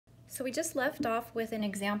So we just left off with an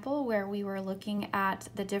example where we were looking at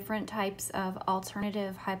the different types of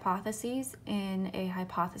alternative hypotheses in a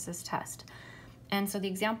hypothesis test. And so the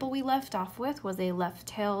example we left off with was a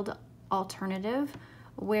left-tailed alternative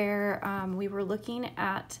where we were looking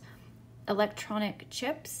at electronic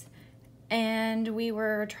chips and we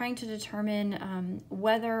were trying to determine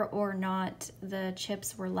whether or not the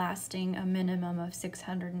chips were lasting a minimum of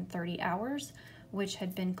 630 hours, which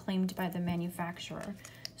had been claimed by the manufacturer.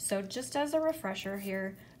 So just as a refresher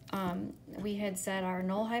here, we had said our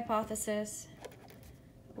null hypothesis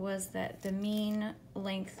was that the mean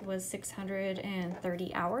length was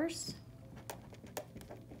 630 hours.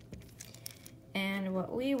 And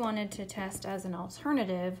what we wanted to test as an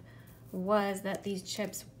alternative was that these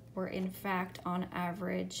chips were in fact on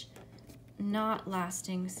average not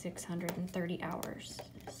lasting 630 hours.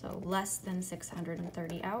 So less than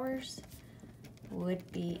 630 hours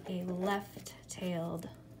would be a left-tailed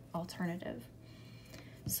alternative.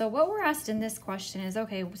 So what we're asked in this question is,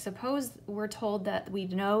 okay, suppose we're told that we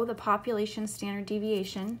know the population standard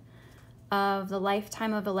deviation of the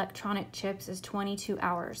lifetime of electronic chips is 22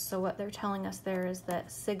 hours. So what they're telling us there is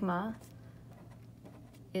that sigma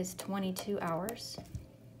is 22 hours.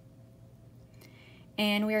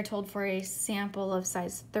 And we are told for a sample of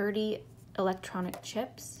size 30 electronic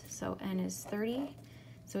chips, so n is 30.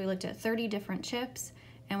 So we looked at 30 different chips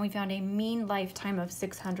and we found a mean lifetime of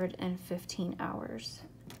 615 hours.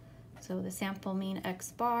 So the sample mean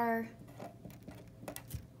x bar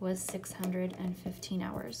was 615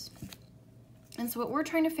 hours. And so what we're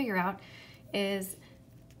trying to figure out is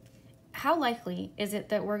how likely is it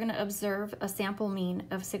that we're going to observe a sample mean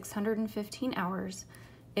of 615 hours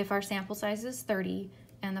if our sample size is 30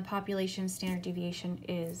 and the population standard deviation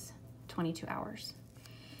is 22 hours.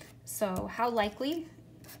 So how likely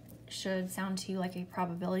should sound to you like a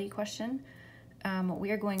probability question.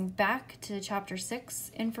 We are going back to chapter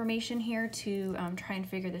 6 information here to try and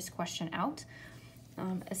figure this question out.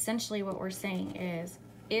 Essentially what we're saying is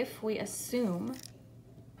if we assume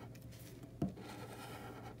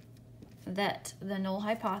that the null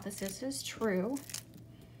hypothesis is true,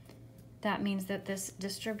 that means that this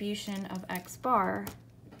distribution of x bar,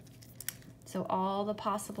 so all the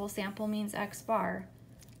possible sample means x bar,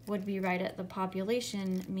 would be right at the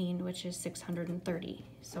population mean, which is 630.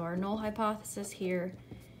 So our null hypothesis here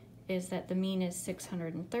is that the mean is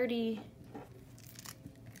 630.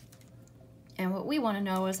 And what we want to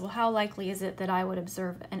know is, well, how likely is it that I would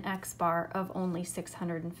observe an x bar of only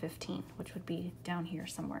 615, which would be down here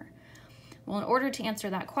somewhere? Well, in order to answer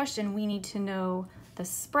that question, we need to know the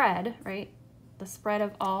spread, right? The spread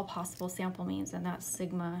of all possible sample means, and that's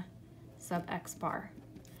sigma sub x bar.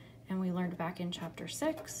 And we learned back in chapter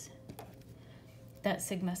 6 that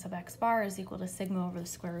sigma sub x bar is equal to sigma over the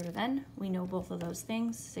square root of n. We know both of those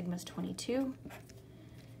things. Sigma is 22,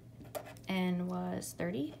 n was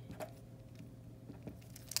 30.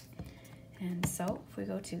 And so if we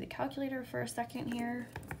go to the calculator for a second here,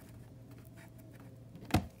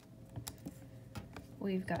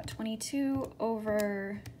 we've got 22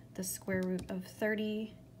 over the square root of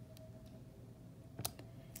 30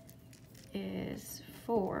 is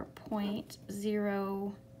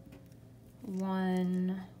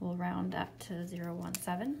 4.01, we'll round that to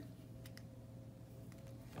 0.17.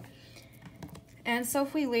 And so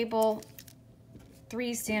if we label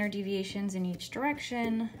 3 standard deviations in each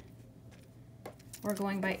direction, we're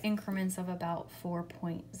going by increments of about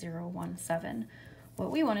 4.017. What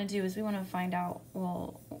we want to do is we want to find out,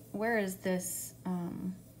 well, where is this,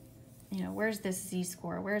 where's this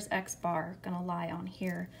z-score? Where's x bar going to lie on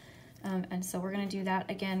here? And so we're going to do that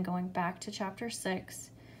again going back to chapter 6,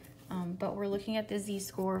 but we're looking at the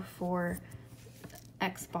z-score for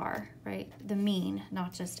x bar, right? The mean,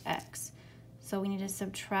 not just x. So we need to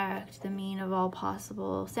subtract the mean of all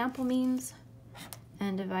possible sample means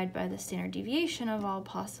and divide by the standard deviation of all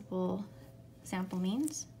possible sample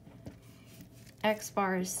means. X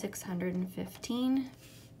bar is 615.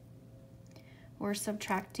 We're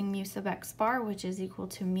subtracting mu sub x bar, which is equal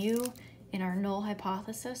to mu in our null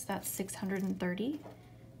hypothesis, that's 630.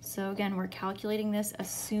 So again, we're calculating this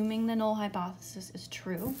assuming the null hypothesis is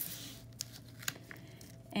true.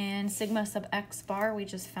 And sigma sub x bar, we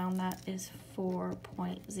just found that is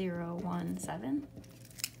 4.017.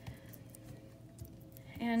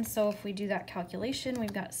 And so if we do that calculation,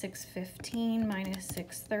 we've got 615 minus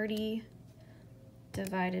 630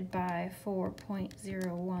 divided by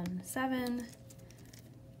 4.017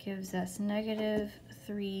 gives us negative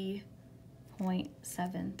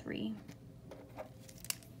 3.73.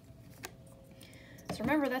 So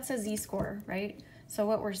remember, that's a z-score, right? So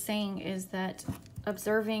what we're saying is that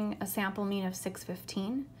observing a sample mean of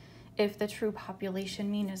 615 if the true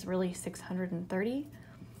population mean is really 630.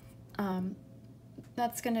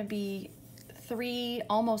 That's going to be 3,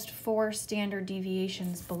 almost 4 standard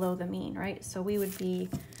deviations below the mean, right? So we would be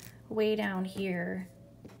way down here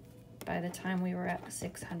by the time we were at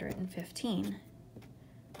 615.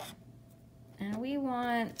 And we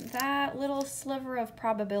want that little sliver of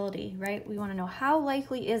probability, right? We want to know how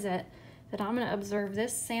likely is it that I'm going to observe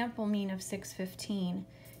this sample mean of 615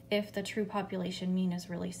 if the true population mean is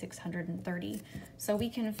really 630. So we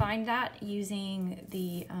can find that using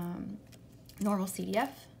the normal CDF.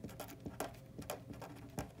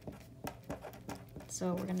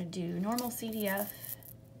 So we're going to do normal CDF.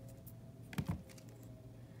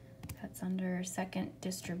 That's under second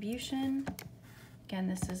distribution. Again,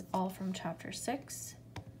 this is all from chapter 6.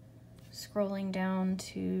 Scrolling down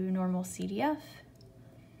to normal CDF.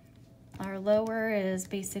 Our lower is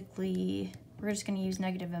basically, we're just going to use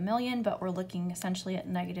 -1,000,000, but we're looking essentially at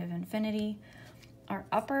 -infinity. Our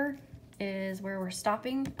upper is where we're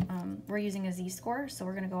stopping. We're using a z-score, so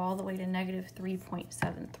we're going to go all the way to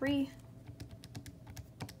 -3.73.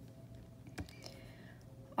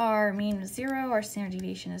 Our mean is 0, our standard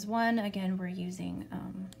deviation is 1. Again, we're using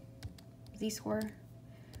z-score.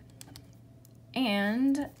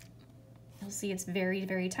 And you'll see it's very,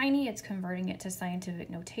 very tiny. It's converting it to scientific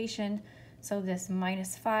notation. So this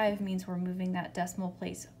 -5 means we're moving that decimal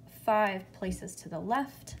place 5 places to the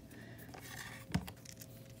left.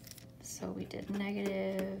 So we did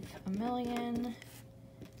 -1,000,000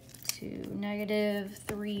 to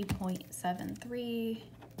 -3.73.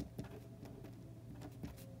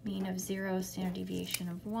 Mean of 0, standard deviation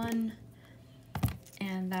of 1.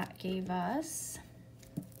 And that gave us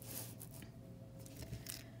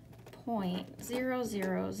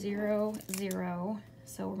 0.0000.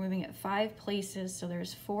 So we're moving it 5 places, so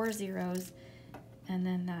there's 4 zeros, and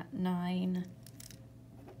then that 9,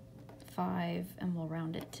 5, and we'll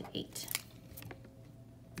round it to 8.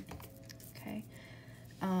 Okay,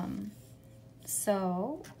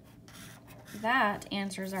 so that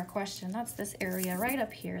answers our question. That's this area right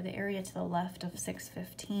up here, the area to the left of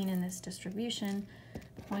 615 in this distribution,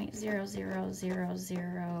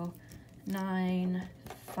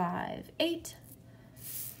 0.00000958.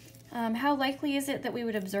 How likely is it that we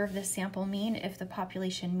would observe this sample mean if the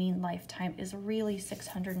population mean lifetime is really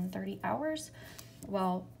 630 hours?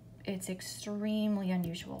 Well, it's extremely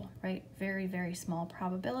unusual, right? Very, very small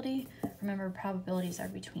probability. Remember, probabilities are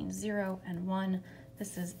between 0 and 1.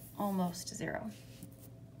 This is almost 0.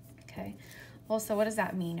 Okay, well, so what does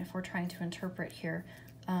that mean if we're trying to interpret here?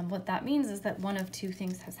 What that means is that one of 2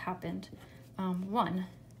 things has happened. One,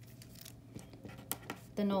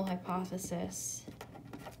 the null hypothesis,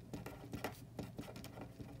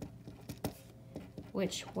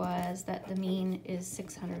 which was that the mean is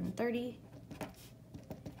 630,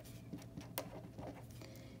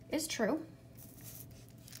 is true.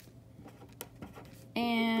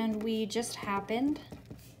 And we just happened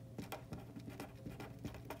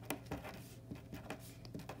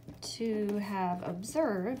to have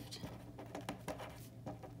observed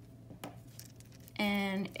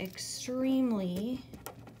an extremely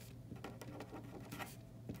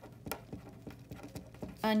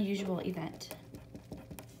unusual event.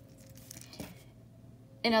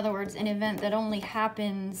 In other words, an event that only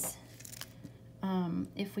happens,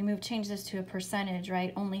 if we change this to a percentage,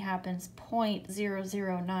 right, only happens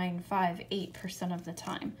 0.00958% of the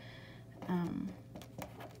time.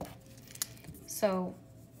 So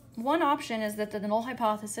one option is that the null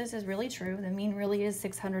hypothesis is really true. The mean really is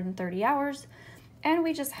 630 hours, and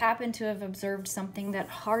we just happen to have observed something that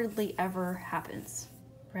hardly ever happens,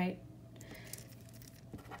 right?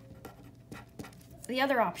 The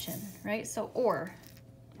other option, right, so or,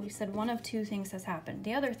 we said one of 2 things has happened.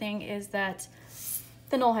 The other thing is that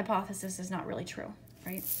the null hypothesis is not really true,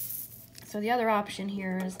 right? So the other option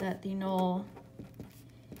here is that the null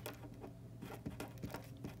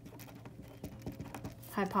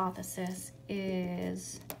hypothesis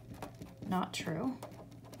is not true,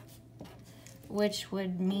 which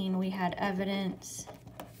would mean we had evidence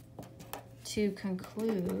to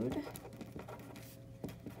conclude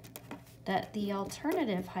that the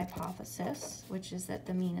alternative hypothesis, which is that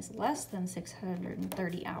the mean is less than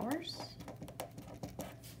 630 hours,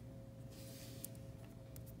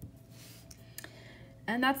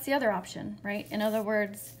 and that's the other option, right? In other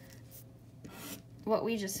words, what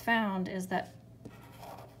we just found is that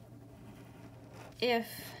if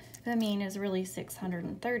the mean is really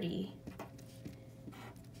 630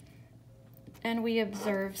 and we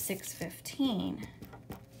observe 615,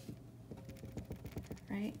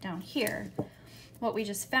 right, down here, what we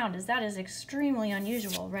just found is that is extremely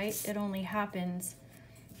unusual, right? It only happens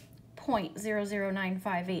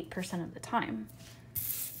 0.00958% of the time.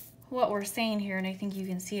 What we're saying here, and I think you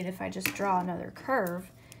can see it if I just draw another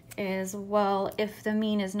curve, is, well, if the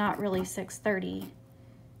mean is not really 630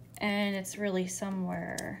 and it's really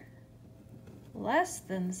somewhere less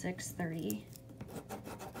than 630,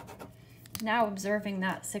 now observing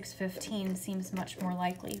that 615 seems much more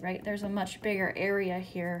likely, right? There's a much bigger area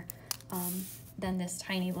here than this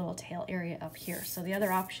tiny little tail area up here. So the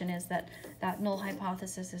other option is that that null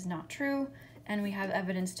hypothesis is not true, and we have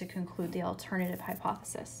evidence to conclude the alternative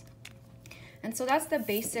hypothesis. And so that's the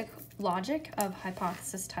basic logic of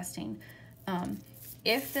hypothesis testing.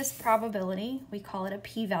 If this probability, we call it a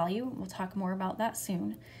p-value, we'll talk more about that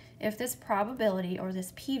soon. If this probability or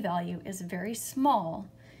this p-value is very small,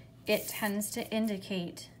 it tends to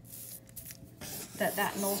indicate that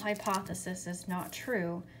that null hypothesis is not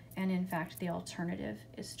true, and in fact the alternative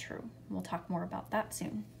is true. We'll talk more about that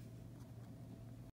soon.